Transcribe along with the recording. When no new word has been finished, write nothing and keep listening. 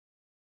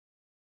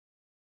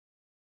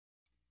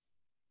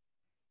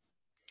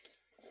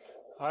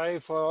Hi,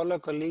 for all our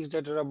colleagues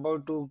that are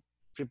about to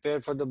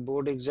prepare for the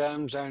board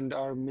exams and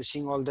are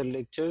missing all the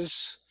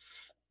lectures,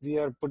 we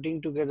are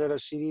putting together a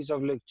series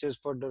of lectures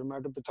for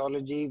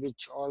dermatopathology,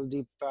 which all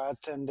the path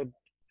and the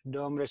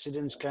derm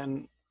residents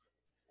can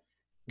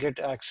get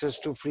access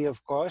to free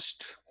of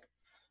cost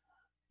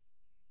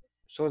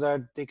so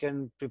that they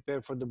can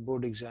prepare for the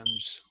board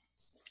exams.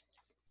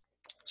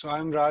 So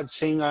I'm Raj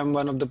Singh. I'm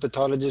one of the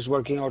pathologists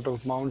working out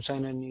of Mount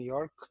Sinai, New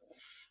York.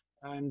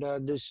 And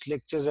these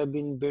lectures have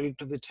been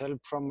built with help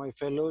from my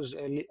fellows,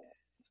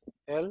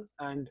 Elle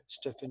and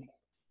Stephanie.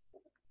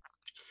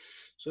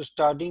 So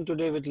starting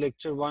today with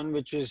lecture 1,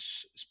 which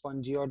is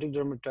spongiotic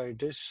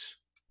dermatitis,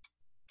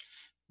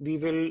 we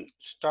will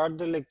start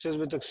the lectures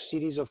with a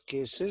series of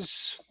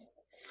cases.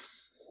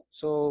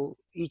 So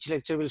each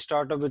lecture will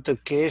start off with a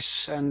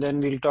case and then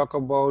we'll talk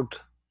about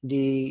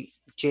the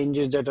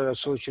changes that are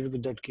associated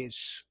with that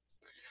case.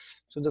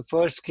 So the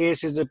first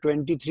case is a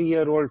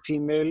 23-year-old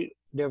female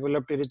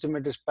developed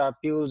erythematous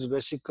papules,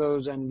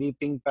 vesicles, and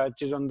weeping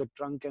patches on the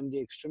trunk and the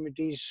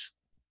extremities.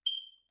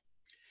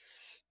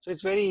 So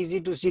it's very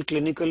easy to see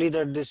clinically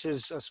that this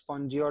is a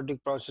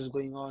spongiotic process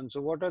going on. So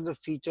what are the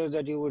features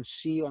that you would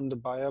see on the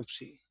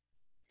biopsy?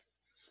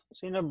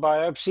 So in a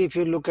biopsy, if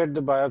you look at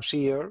the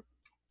biopsy here,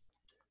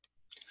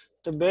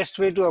 the best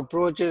way to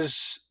approach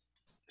is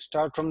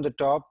start from the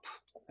top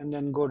and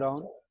then go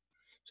down.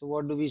 So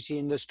what do we see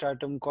in the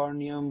stratum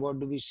corneum? What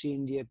do we see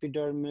in the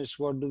epidermis?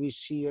 What do we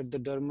see at the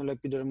dermal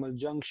epidermal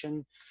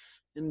junction?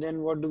 And then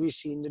what do we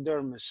see in the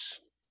dermis?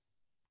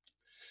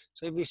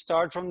 So if we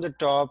start from the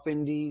top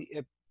in the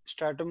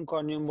stratum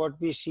corneum, what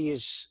we see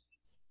is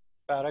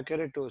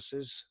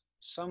parakeratosis,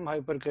 some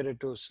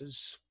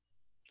hyperkeratosis.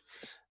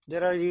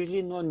 There are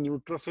usually no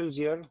neutrophils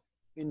here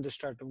in the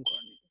stratum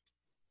corneum.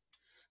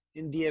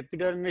 In the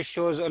epidermis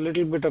shows a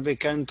little bit of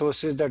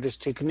acanthosis, that is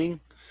thickening,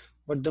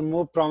 but the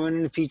more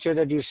prominent feature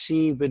that you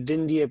see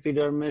within the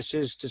epidermis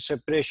is the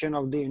separation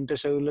of the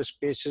intercellular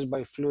spaces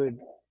by fluid.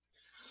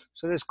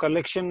 So this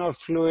collection of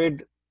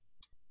fluid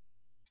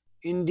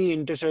in the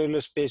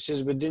intercellular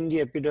spaces within the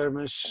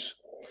epidermis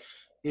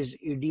is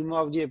edema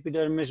of the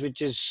epidermis,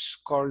 which is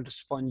called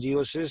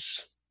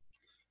spongiosis.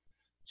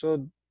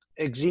 So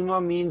eczema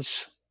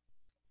means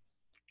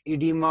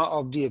edema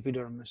of the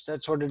epidermis.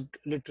 That's what it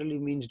literally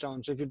means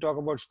down. So if you talk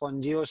about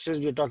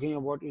spongiosis, we're talking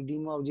about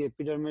edema of the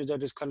epidermis,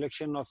 that is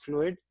collection of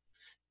fluid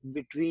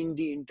between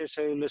the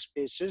intercellular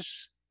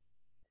spaces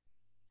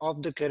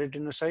of the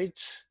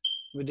keratinocytes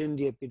within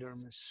the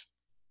epidermis.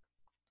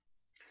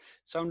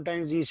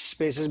 Sometimes these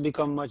spaces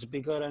become much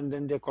bigger and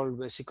then they're called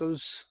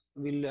vesicles.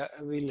 We'll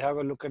have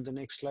a look at the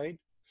next slide.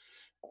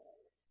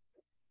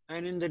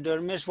 And in the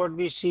dermis, what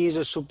we see is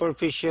a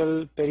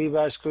superficial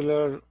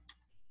perivascular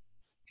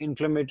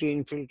inflammatory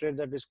infiltrate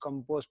that is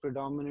composed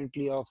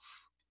predominantly of,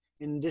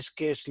 in this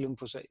case,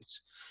 lymphocytes.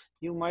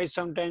 You might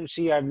sometimes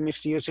see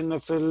admixed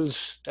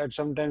eosinophils that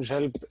sometimes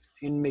help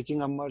in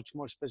making a much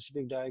more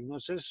specific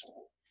diagnosis,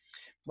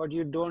 but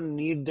you don't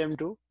need them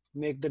to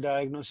make the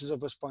diagnosis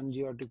of a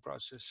spongiotic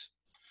process.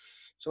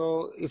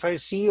 So if I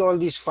see all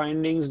these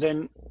findings,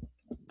 then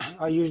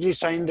I usually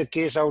sign the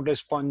case out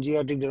as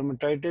spongiotic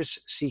dermatitis,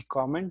 see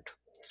comment.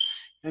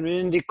 And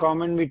within the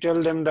comment, we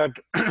tell them that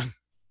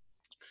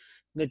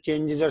the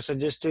changes are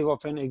suggestive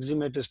of an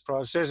eczematous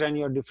process and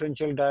your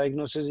differential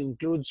diagnosis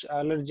includes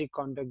allergic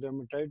contact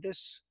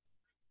dermatitis,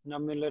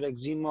 nummular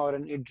eczema, or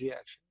an id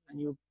reaction. And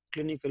you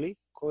clinically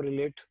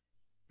correlate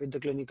with the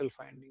clinical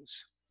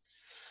findings.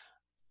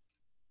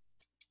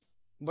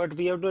 But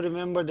we have to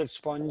remember that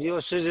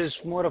spongiosis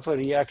is more of a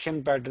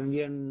reaction pattern.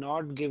 We are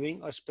not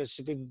giving a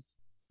specific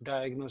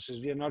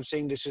diagnosis. We are not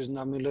saying this is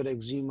nummular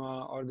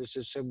eczema or this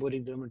is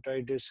seborrheic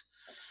dermatitis.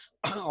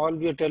 All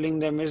we are telling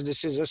them is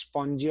this is a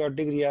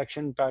spongiotic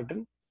reaction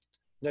pattern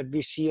that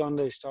we see on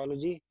the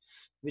histology,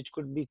 which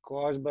could be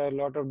caused by a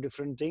lot of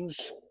different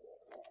things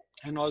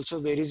and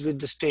also varies with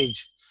the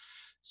stage.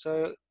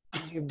 So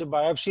if the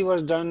biopsy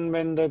was done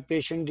when the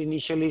patient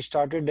initially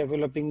started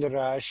developing the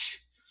rash,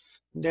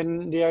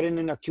 then they are in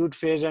an acute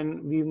phase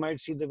and we might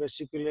see the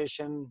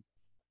vesiculation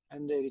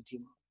and the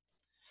erythema.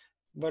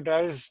 But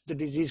as the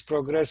disease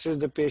progresses,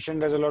 the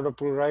patient has a lot of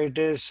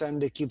pruritus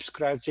and they keep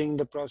scratching,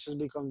 the process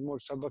becomes more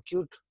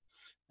subacute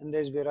and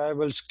there's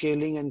variable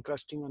scaling and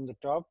crusting on the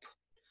top.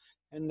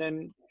 And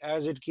then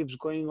as it keeps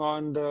going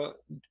on, the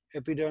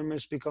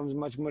epidermis becomes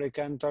much more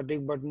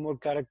acanthotic, but more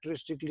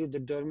characteristically, the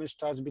dermis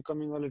starts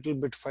becoming a little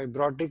bit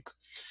fibrotic,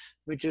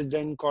 which is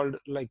then called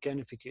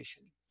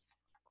lichenification.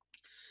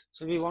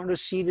 So we want to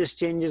see these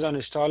changes on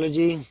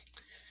histology.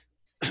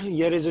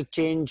 Here is a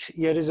change,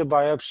 here is a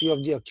biopsy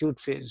of the acute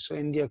phase. So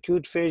in the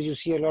acute phase, you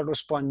see a lot of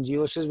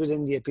spongiosis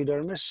within the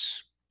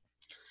epidermis,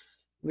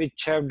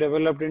 which have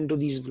developed into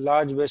these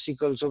large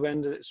vesicles. So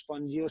when the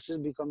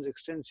spongiosis becomes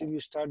extensive, you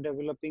start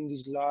developing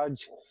these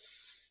large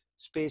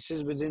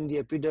spaces within the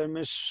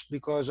epidermis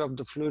because of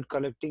the fluid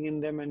collecting in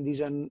them, and these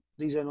are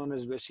known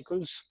as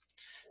vesicles.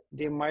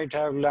 They might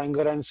have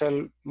Langerhans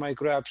cell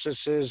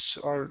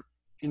microabscesses or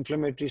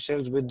inflammatory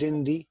cells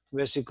within the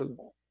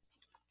vesicle.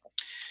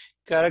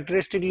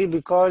 Characteristically,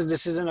 because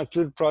this is an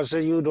acute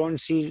process, you don't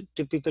see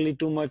typically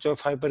too much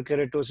of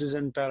hyperkeratosis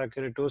and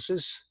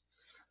parakeratosis,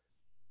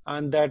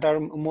 and that are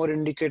more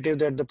indicative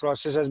that the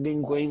process has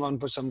been going on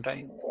for some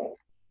time.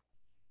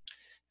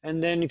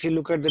 And then if you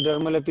look at the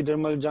dermal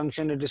epidermal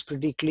junction, it is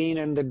pretty clean,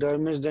 and the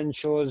dermis then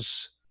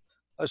shows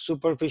a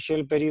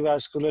superficial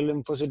perivascular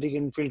lymphocytic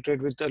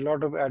infiltrate with a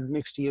lot of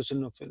admixed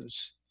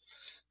eosinophils.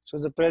 So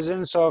the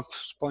presence of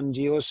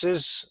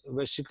spongiosis,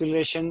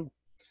 vesiculation,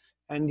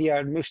 and the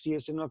admixed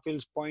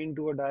eosinophils point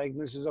to a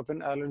diagnosis of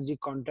an allergic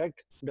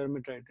contact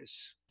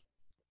dermatitis.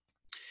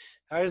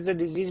 As the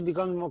disease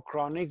becomes more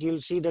chronic,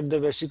 you'll see that the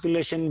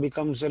vesiculation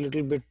becomes a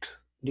little bit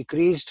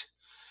decreased.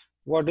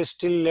 What is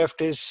still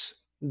left is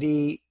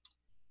the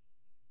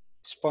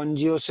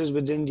spongiosis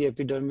within the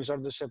epidermis, or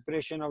the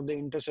separation of the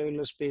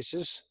intercellular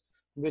spaces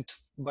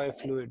by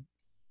fluid.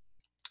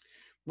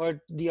 But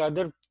the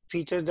other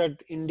features that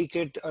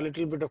indicate a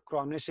little bit of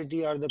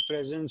chronicity are the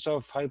presence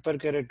of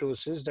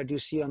hyperkeratosis that you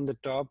see on the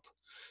top.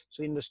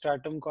 So in the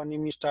stratum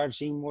corneum, you start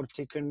seeing more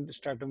thickened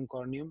stratum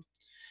corneum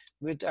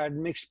with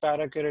admixed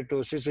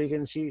parakeratosis. So you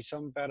can see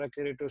some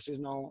parakeratosis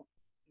now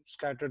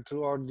scattered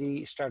throughout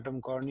the stratum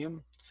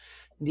corneum.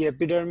 The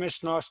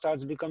epidermis now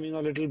starts becoming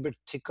a little bit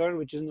thicker,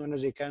 which is known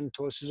as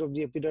acanthosis of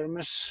the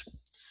epidermis.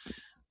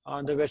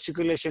 The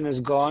vesiculation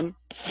is gone,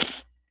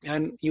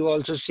 and you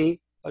also see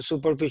a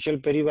superficial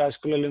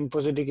perivascular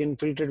lymphocytic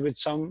infiltrate with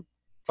some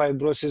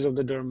fibrosis of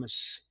the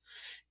dermis.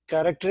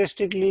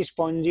 Characteristically,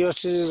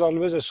 spongiosis is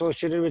always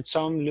associated with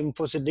some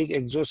lymphocytic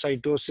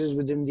exocytosis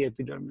within the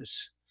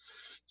epidermis.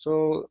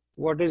 So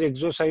what is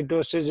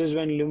exocytosis is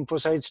when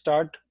lymphocytes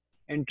start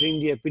entering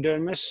the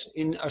epidermis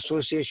in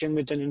association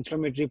with an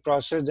inflammatory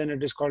process, then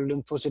it is called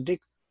lymphocytic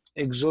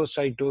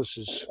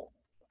exocytosis.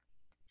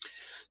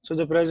 So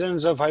the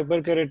presence of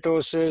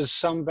hyperkeratosis,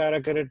 some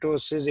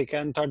parakeratosis,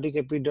 acanthotic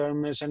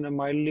epidermis, and a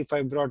mildly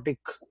fibrotic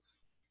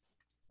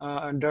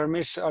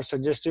dermis are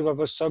suggestive of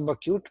a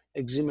subacute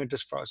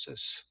eczematous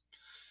process.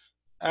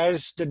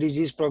 As the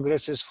disease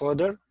progresses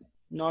further,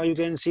 now you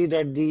can see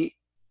that the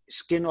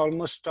skin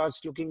almost starts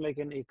looking like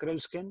an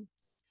acral skin.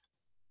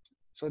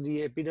 So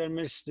the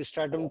epidermis, the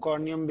stratum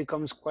corneum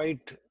becomes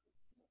quite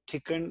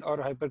thickened or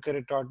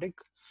hyperkeratotic.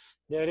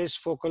 There is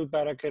focal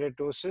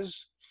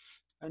parakeratosis,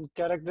 and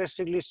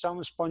characteristically some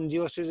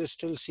spongiosis is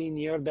still seen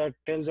here. That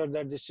tells us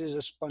that this is a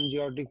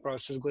spongiotic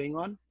process going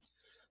on.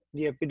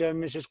 The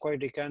epidermis is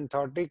quite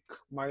acanthotic,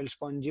 mild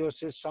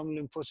spongiosis, some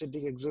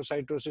lymphocytic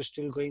exocytosis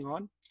still going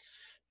on.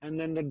 And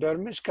then the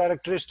dermis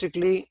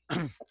characteristically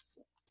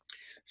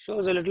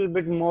shows a little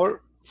bit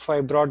more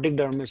fibrotic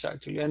dermis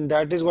actually, and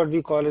that is what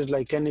we call as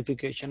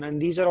lichenification. And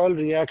these are all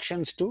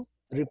reactions to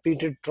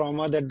repeated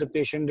trauma that the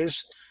patient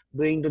is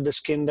doing to the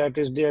skin, that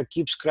is they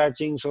keep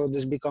scratching, so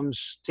this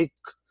becomes thick,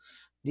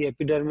 the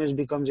epidermis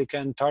becomes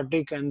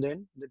acanthotic, and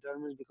then the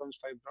dermis becomes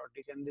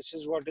fibrotic, and this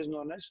is what is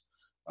known as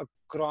a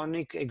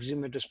chronic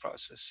eczematous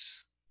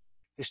process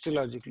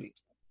histologically.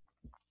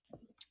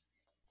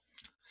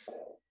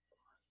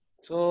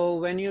 So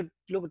when you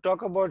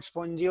talk about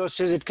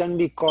spongiosis, it can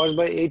be caused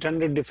by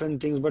 800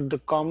 different things, but the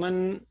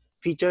common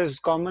features,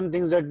 common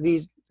things that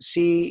we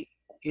see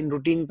in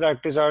routine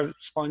practice are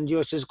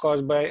spongiosis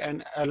caused by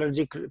an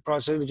allergic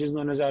process, which is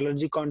known as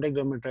allergic contact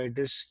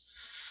dermatitis.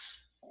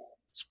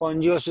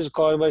 Spongiosis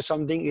caused by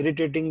something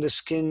irritating the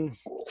skin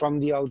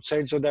from the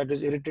outside, so that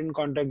is irritant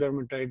contact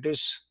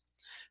dermatitis.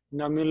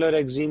 Nummular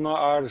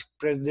eczema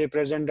they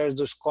present as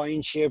those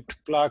coin-shaped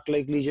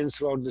plaque-like lesions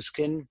throughout the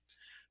skin.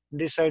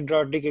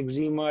 Dyshydrotic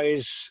eczema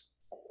is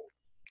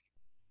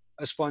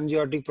a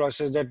spongiotic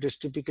process that is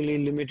typically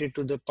limited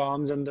to the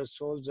palms and the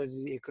soles, that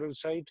is the acral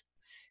site.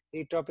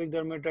 Atopic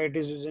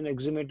dermatitis is an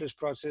eczematous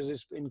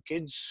process in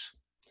kids.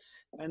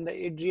 And the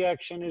id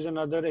reaction is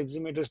another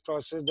eczematous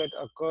process that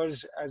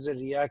occurs as a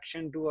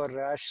reaction to a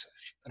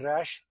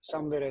rash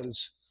somewhere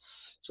else.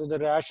 So the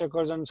rash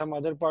occurs on some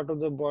other part of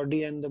the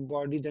body, and the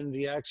body then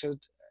reacts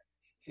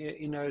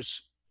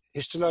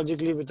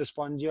histologically with a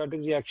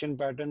spongiotic reaction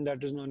pattern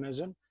that is known as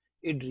an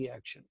id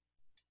reaction.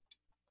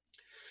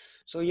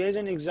 So here's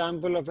an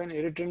example of an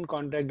irritant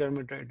contact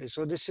dermatitis.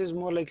 So this is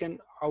more like an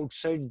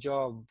outside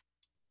job.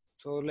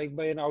 So like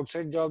by an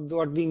outside job,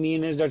 what we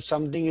mean is that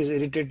something is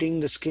irritating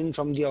the skin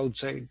from the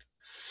outside.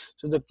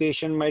 So the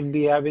patient might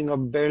be having a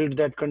belt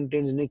that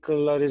contains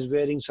nickel, or is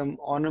wearing some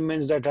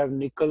ornaments that have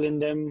nickel in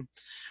them,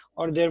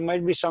 or there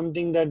might be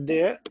something that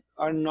they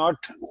are not,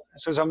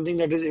 so something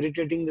that is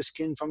irritating the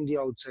skin from the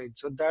outside.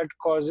 So that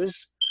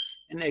causes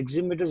an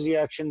eczematous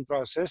reaction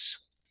process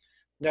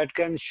that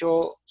can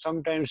show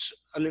sometimes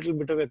a little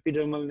bit of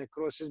epidermal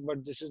necrosis,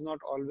 but this is not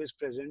always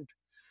present.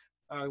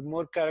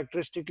 More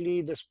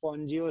characteristically, the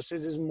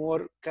spongiosis is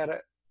more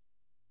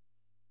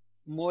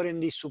in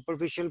the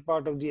superficial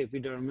part of the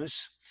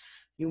epidermis.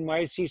 You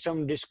might see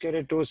some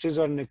dyskeratosis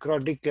or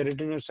necrotic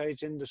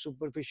keratinocytes in the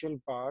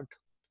superficial part.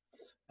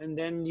 And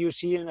then you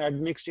see an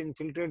admixed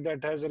infiltrate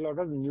that has a lot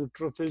of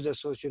neutrophils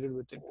associated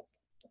with it.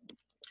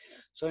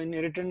 So in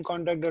irritant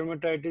contact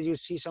dermatitis, you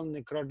see some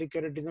necrotic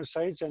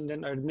keratinocytes and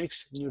then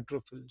admixed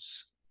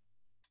neutrophils.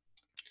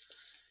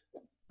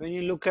 When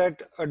you look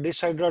at a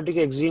dyshydrotic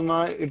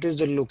eczema, it is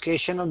the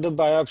location of the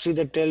biopsy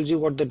that tells you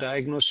what the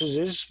diagnosis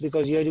is,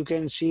 because here you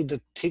can see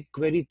the thick,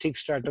 very thick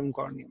stratum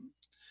corneum.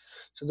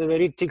 So the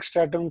very thick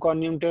stratum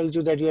corneum tells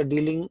you that you are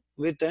dealing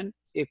with an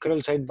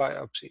acral site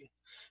biopsy.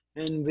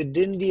 And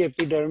within the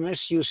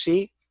epidermis, you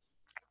see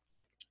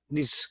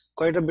this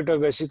quite a bit of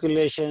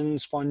vesiculation,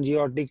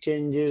 spongiotic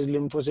changes,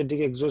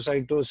 lymphocytic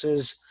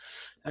exocytosis,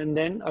 and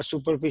then a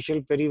superficial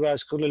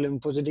perivascular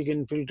lymphocytic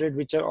infiltrate,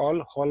 which are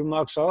all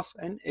hallmarks of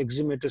an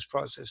eczematous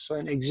process. So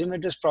an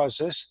eczematous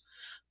process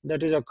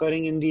that is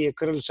occurring in the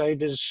acral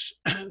site is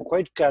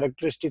quite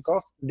characteristic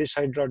of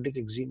dyshydrotic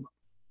eczema.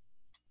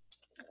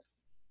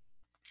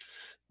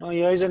 Now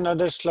here is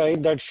another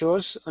slide that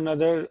shows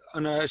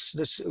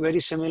this very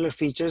similar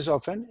features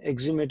of an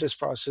eczematous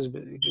process.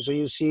 Basically. So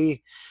you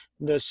see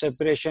the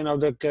separation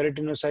of the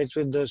keratinocytes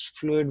with the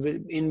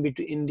fluid in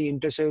between in the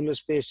intercellular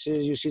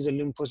spaces. You see the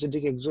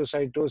lymphocytic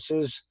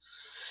exocytosis.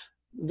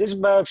 This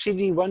biopsy,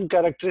 the one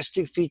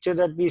characteristic feature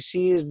that we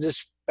see is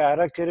this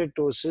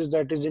parakeratosis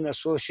that is in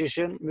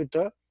association with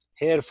a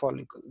hair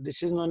follicle.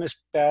 This is known as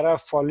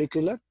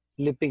parafollicular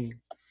lipping.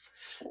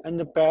 And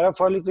the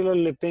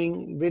parafollicular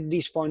lipping with the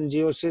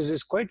spongiosis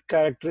is quite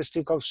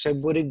characteristic of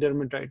seborrheic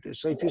dermatitis.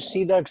 So if you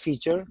see that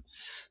feature,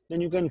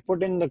 then you can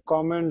put in the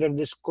comment that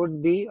this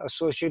could be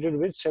associated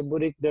with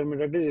seborrheic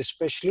dermatitis,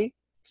 especially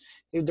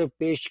if the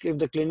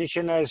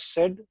clinician has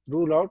said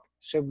rule out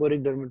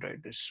seborrheic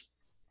dermatitis.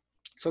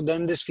 So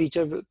then this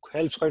feature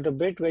helps quite a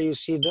bit, where you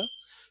see the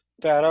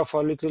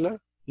parafollicular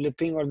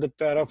lipping or the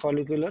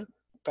parafollicular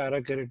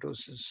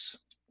parakeratosis.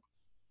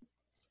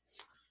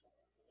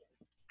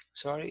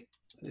 Sorry,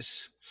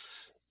 this.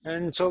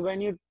 And so when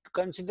you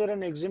consider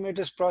an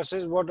eczematous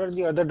process, what are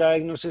the other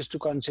diagnoses to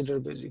consider?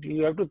 Basically,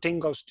 you have to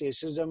think of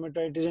stasis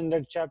dermatitis in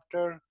that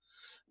chapter.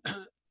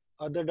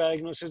 Other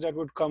diagnoses that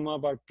would come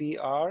up are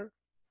PR,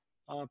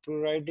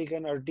 pruritic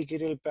and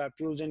urticarial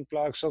papules and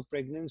plaques of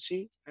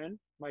pregnancy, and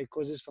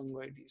mycosis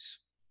fungoides.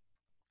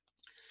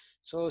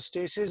 So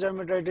stasis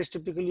dermatitis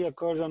typically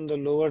occurs on the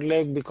lower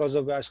leg because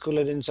of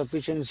vascular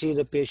insufficiency.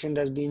 The patient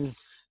has been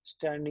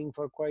standing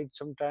for quite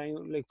some time,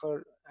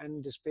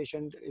 and this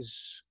patient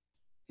is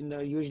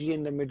usually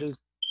in the middle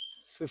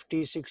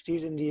 50s,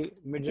 60s, in the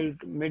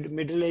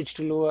middle age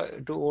to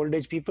old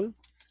age people.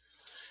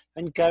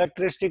 And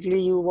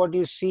characteristically, what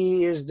you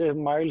see is the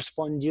mild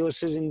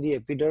spongiosis in the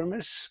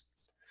epidermis.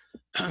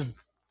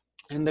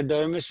 And the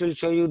dermis will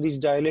show you these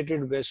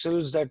dilated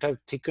vessels that have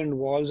thickened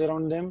walls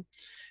around them,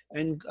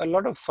 and a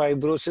lot of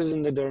fibrosis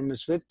in the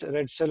dermis with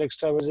red cell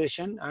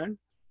extravasation and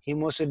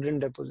hemosiderin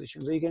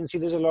deposition. So you can see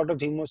there's a lot of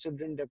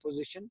hemosiderin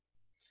deposition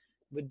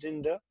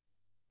within the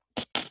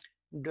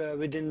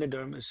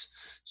dermis.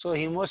 So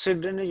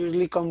hemosiderin is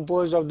usually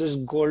composed of this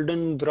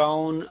golden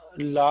brown,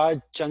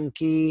 large,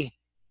 chunky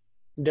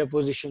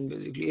deposition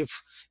basically.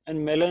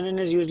 And melanin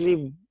is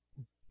usually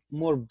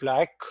more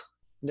black.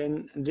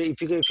 Then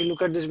if you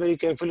look at this very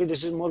carefully,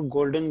 this is more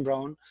golden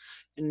brown,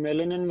 and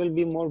melanin will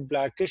be more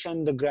blackish,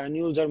 and the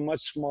granules are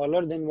much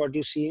smaller than what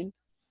you see in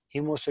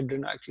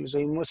hemosiderin actually. So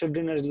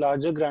hemosiderin has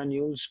larger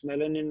granules,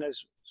 melanin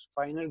has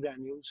finer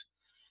granules.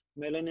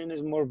 Melanin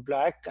is more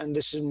black, and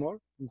this is more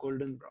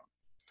golden brown.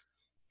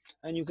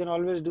 And you can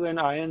always do an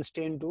ion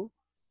stain to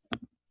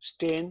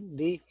stain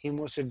the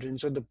hemosiderin.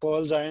 So the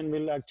Pearl's ion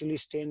will actually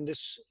stain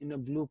this in a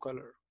blue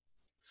color.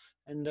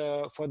 And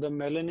for the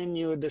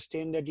melanin, the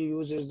stain that you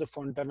use is the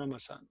Fontana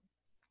Masson.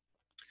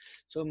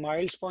 So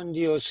mild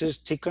spongiosis,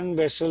 thickened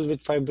vessels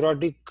with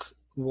fibrotic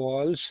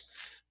walls,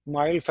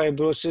 mild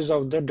fibrosis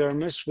of the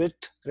dermis with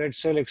red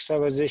cell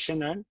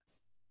extravasation, and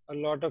a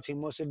lot of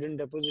hemosiderin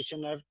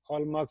deposition are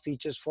hallmark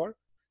features for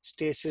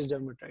stasis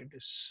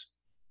dermatitis.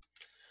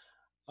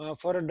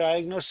 For a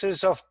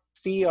diagnosis of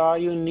PR,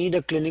 you need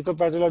a clinical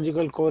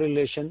pathological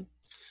correlation.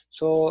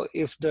 So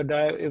if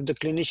the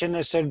clinician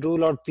has said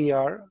rule out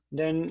PR,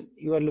 then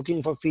you are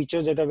looking for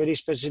features that are very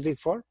specific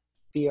for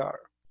PR.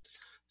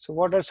 So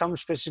what are some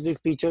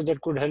specific features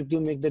that could help you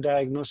make the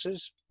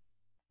diagnosis?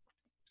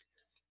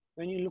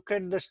 When you look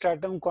at the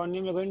stratum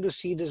corneum, you're going to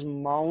see these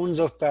mounds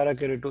of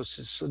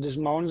parakeratosis. So these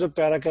mounds of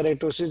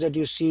parakeratosis that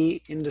you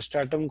see in the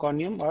stratum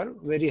corneum are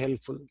very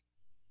helpful.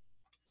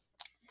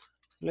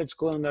 Let's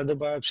go on the other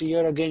biopsy.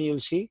 Here again, you'll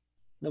see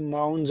the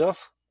mounds of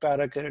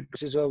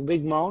parakeratosis. So a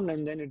big mound,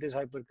 and then it is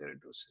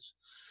hyperkeratosis.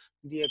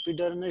 The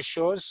epidermis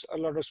shows a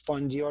lot of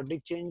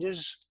spongiotic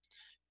changes.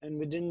 And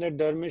within the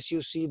dermis,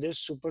 you see this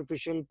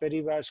superficial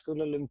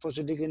perivascular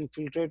lymphocytic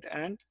infiltrate,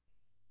 and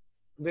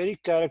very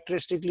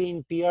characteristically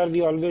in PR,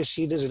 we always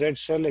see this red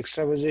cell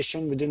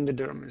extravasation within the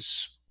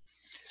dermis.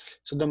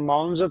 So the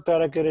mounds of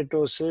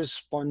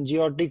parakeratosis,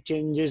 spongiotic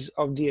changes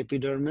of the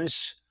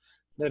epidermis,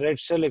 the red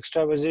cell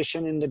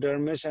extravasation in the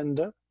dermis, and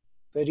the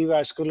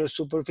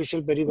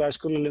superficial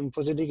perivascular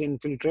lymphocytic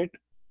infiltrate.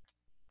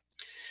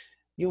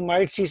 You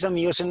might see some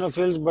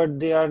eosinophils, but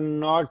they are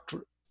not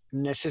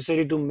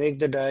necessary to make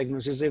the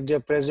diagnosis. If they're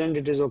present,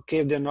 it is okay.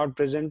 If they're not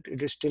present,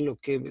 it is still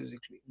okay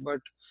basically.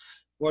 But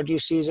what you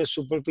see is a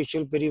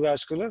superficial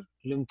perivascular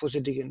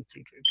lymphocytic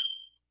infiltrate.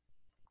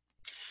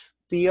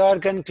 PR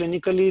can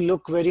clinically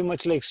look very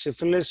much like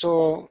syphilis.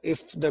 So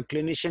if the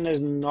clinician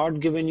has not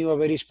given you a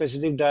very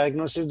specific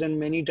diagnosis, then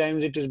many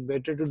times it is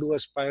better to do a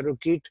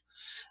spirochete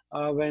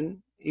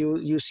when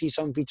you see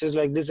some features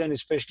like this, and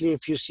especially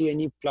if you see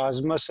any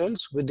plasma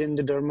cells within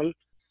the dermal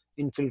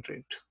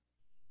infiltrate.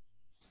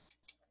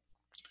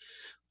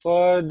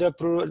 For the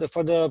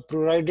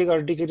pruritic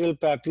urticarial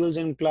papules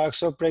and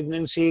plaques of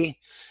pregnancy,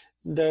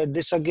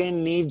 this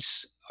again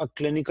needs a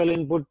clinical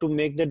input to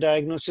make the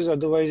diagnosis.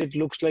 Otherwise, it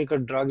looks like a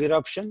drug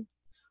eruption,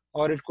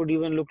 or it could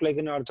even look like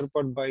an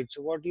arthropod bite.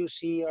 So what you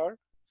see are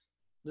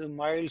the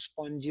mild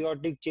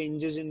spongiotic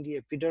changes in the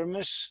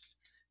epidermis,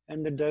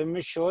 and the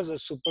dermis shows a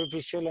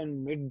superficial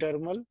and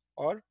mid-dermal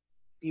or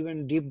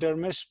even deep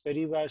dermis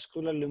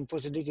perivascular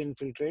lymphocytic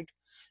infiltrate,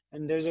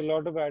 and there's a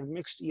lot of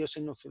admixed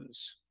eosinophils.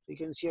 You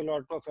can see a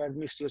lot of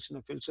admixed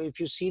eosinophils. So if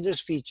you see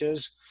these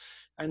features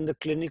and the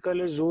clinical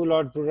is rule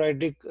out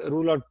pruritic,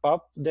 rule out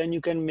PUP, then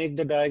you can make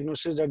the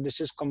diagnosis that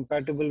this is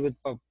compatible with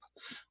PUP.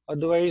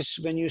 Otherwise,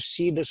 when you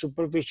see the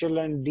superficial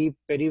and deep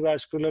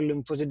perivascular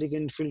lymphocytic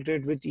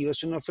infiltrate with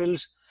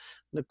eosinophils,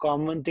 the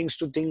common things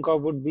to think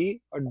of would be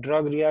a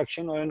drug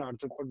reaction or an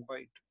arthropod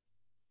bite.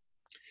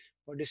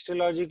 But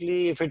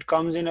histologically, if it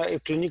comes in,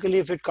 if clinically,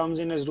 if it comes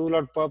in as rule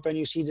out PUP and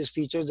you see these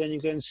features, then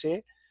you can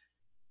say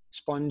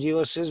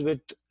spongiosis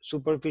with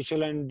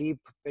superficial and deep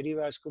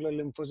perivascular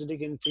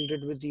lymphocytic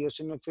infiltrate with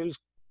eosinophils,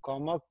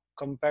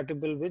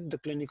 compatible with the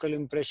clinical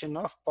impression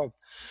of PUP.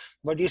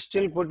 But you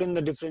still put in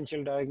the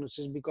differential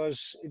diagnosis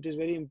because it is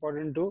very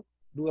important to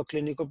do a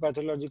clinical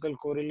pathological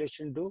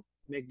correlation to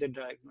make the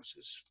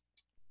diagnosis.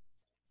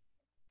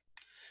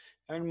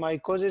 And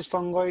mycosis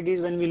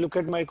fungoides, when we look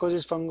at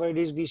mycosis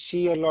fungoides, we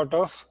see a lot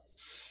of,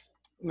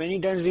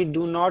 many times we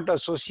do not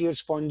associate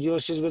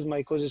spongiosis with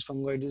mycosis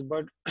fungoides,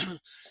 but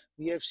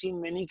we have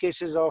seen many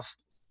cases of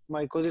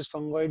mycosis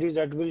fungoides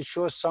that will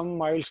show some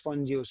mild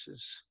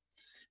spongiosis.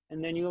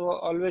 And then you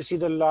always see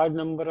the large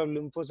number of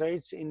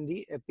lymphocytes in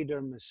the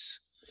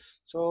epidermis.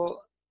 So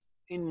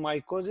in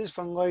mycosis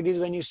fungoides,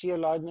 when you see a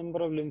large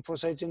number of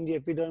lymphocytes in the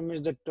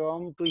epidermis, the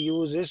term to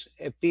use is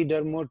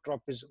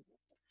epidermotropism.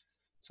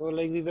 So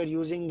like we were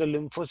using the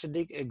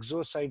lymphocytic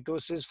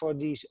exocytosis for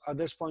these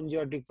other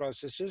spongiotic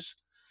processes.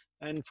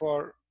 And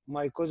for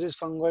mycosis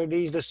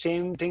fungoides, the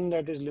same thing,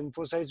 that is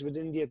lymphocytes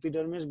within the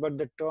epidermis, but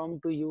the term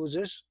to use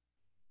is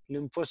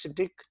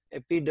lymphocytic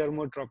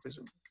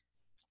epidermotropism.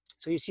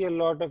 So you see a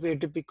lot of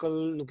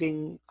atypical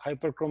looking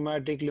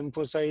hyperchromatic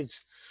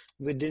lymphocytes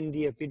within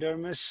the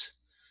epidermis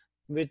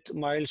with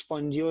mild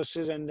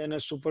spongiosis and then a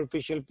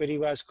superficial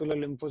perivascular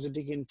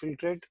lymphocytic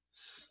infiltrate.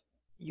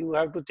 You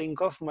have to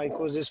think of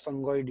mycosis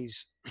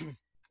fungoides.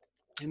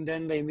 And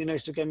then the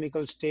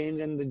immunohistochemical stains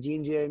and the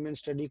gene rearrangement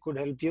study could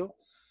help you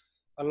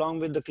along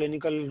with the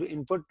clinical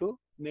input to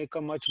make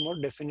a much more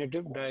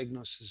definitive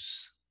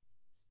diagnosis.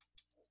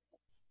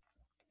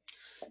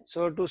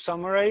 So to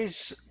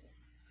summarize,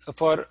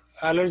 for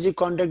allergic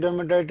contact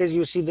dermatitis,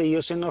 you see the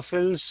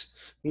eosinophils,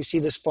 you see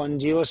the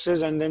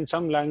spongiosis, and then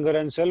some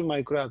Langerhans cell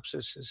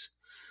microabscesses.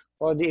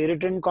 For the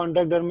irritant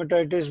contact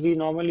dermatitis, we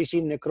normally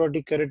see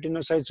necrotic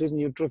keratinocytes with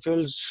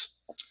neutrophils.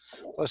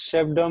 For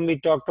sebderm, we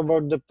talked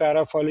about the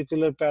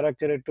parafollicular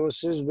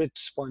parakeratosis with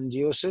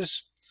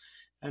spongiosis.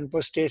 And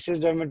for stasis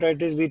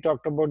dermatitis, we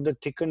talked about the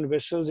thickened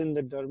vessels in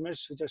the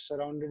dermis, which are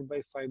surrounded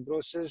by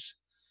fibrosis,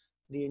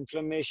 the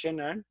inflammation,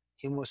 and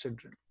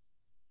hemosiderin.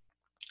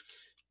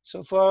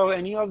 So for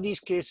any of these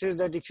cases,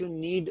 that if you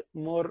need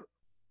more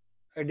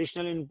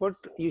additional input,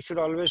 you should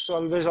always,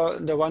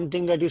 the one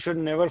thing that you should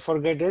never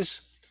forget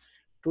is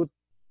to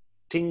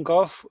think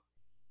of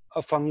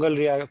a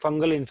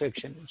fungal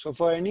infection. So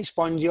for any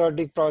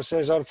spongiotic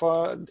process or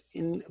for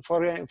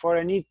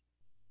any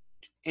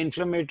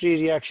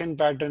inflammatory reaction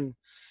pattern,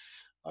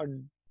 a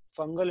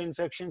fungal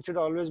infection should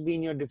always be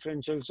in your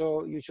differential.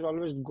 So you should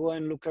always go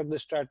and look at the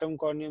stratum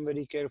corneum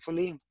very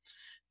carefully.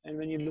 And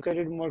when you look at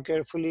it more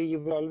carefully, you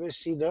will always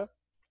see the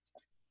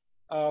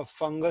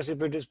fungus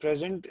if it is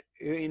present.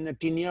 In the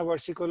tinea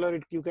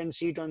versicolor, you can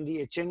see it on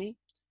the HNE.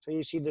 So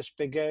you see the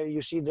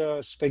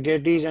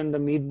spaghettis and the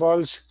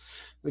meatballs,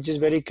 which is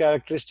very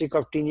characteristic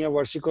of tinea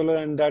versicolor,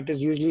 and that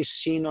is usually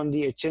seen on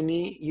the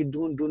HNE. You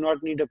do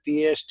not need a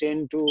PA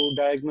stain to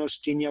diagnose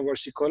tinea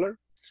versicolor.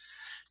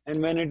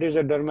 And when it is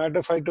a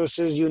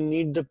dermatophytosis, you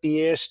need the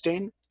PA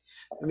stain,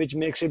 which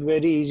makes it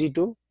very easy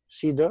to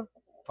see the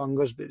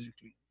fungus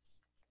basically.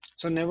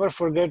 So never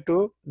forget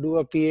to do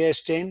a PA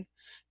stain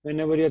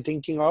whenever you're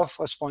thinking of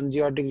a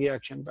spongiotic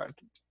reaction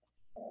pattern.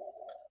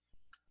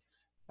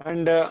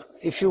 And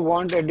if you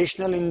want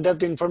additional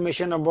in-depth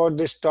information about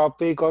this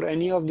topic or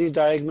any of these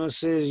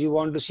diagnoses, you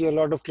want to see a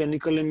lot of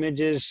clinical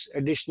images,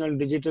 additional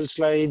digital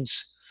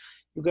slides,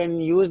 you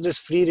can use this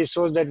free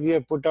resource that we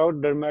have put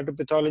out,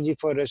 Dermatopathology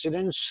for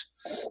Residents.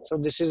 So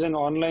this is an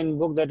online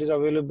book that is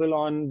available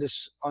on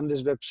this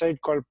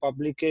website called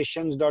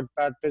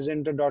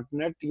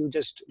publications.pathpresenter.net. You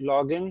just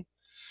log in,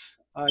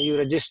 you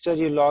register,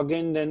 you log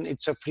in, then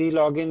it's a free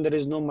login. There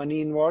is no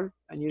money involved,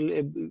 and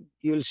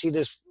you'll see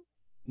this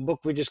book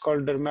which is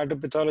called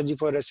Dermatopathology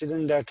for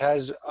Residents that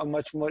has a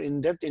much more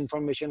in-depth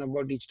information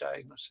about each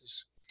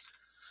diagnosis.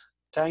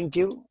 Thank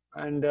you.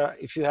 And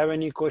if you have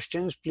any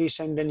questions, please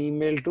send an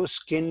email to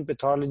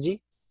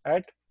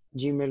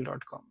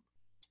skinpathology@gmail.com.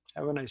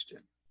 Have a nice day.